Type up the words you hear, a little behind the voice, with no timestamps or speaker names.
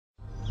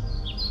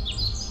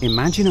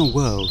Imagine a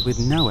world with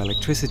no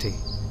electricity.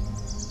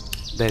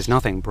 There's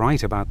nothing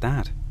bright about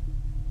that.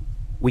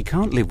 We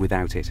can't live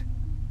without it.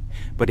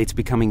 But it's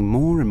becoming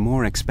more and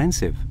more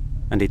expensive,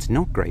 and it's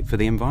not great for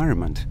the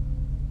environment.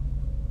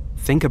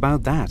 Think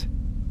about that.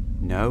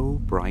 No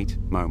bright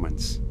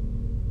moments.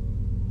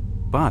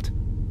 But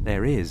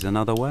there is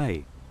another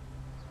way.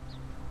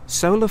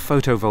 Solar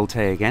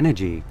photovoltaic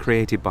energy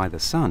created by the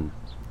sun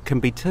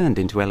can be turned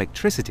into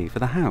electricity for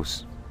the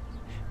house,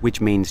 which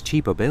means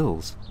cheaper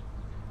bills.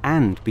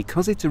 And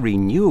because it's a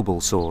renewable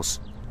source,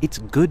 it's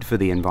good for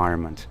the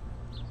environment.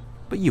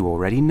 But you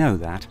already know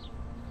that.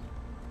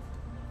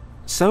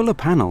 Solar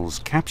panels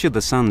capture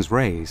the sun's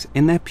rays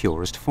in their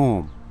purest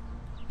form.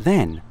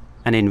 Then,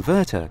 an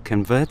inverter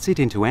converts it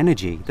into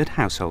energy that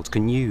households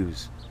can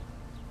use.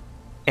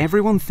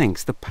 Everyone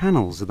thinks the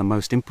panels are the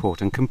most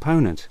important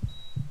component.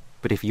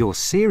 But if you're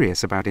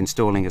serious about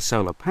installing a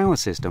solar power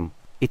system,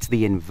 it's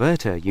the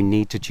inverter you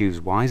need to choose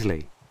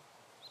wisely.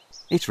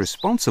 It's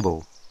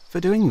responsible for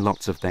doing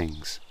lots of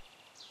things.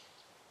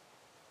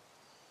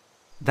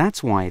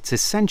 That's why it's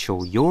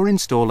essential your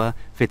installer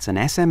fits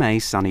an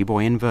SMA Sunny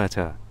Boy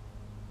inverter.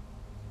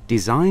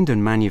 Designed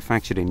and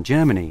manufactured in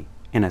Germany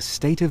in a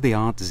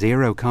state-of-the-art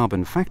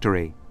zero-carbon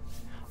factory,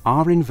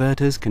 our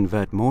inverters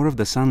convert more of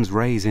the sun's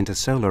rays into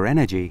solar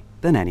energy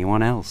than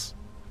anyone else.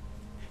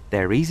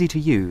 They're easy to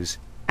use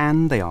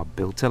and they are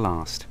built to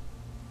last.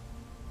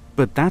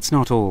 But that's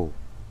not all.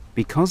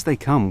 Because they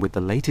come with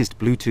the latest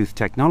Bluetooth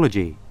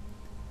technology,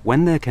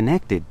 when they're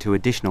connected to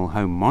additional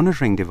home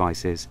monitoring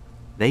devices,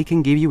 they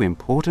can give you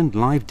important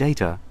live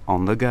data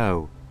on the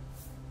go.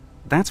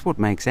 That's what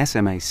makes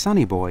SMA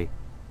Sunny Boy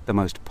the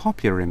most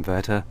popular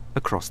inverter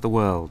across the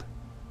world.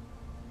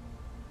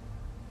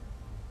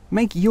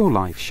 Make your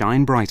life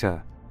shine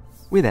brighter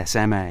with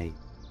SMA.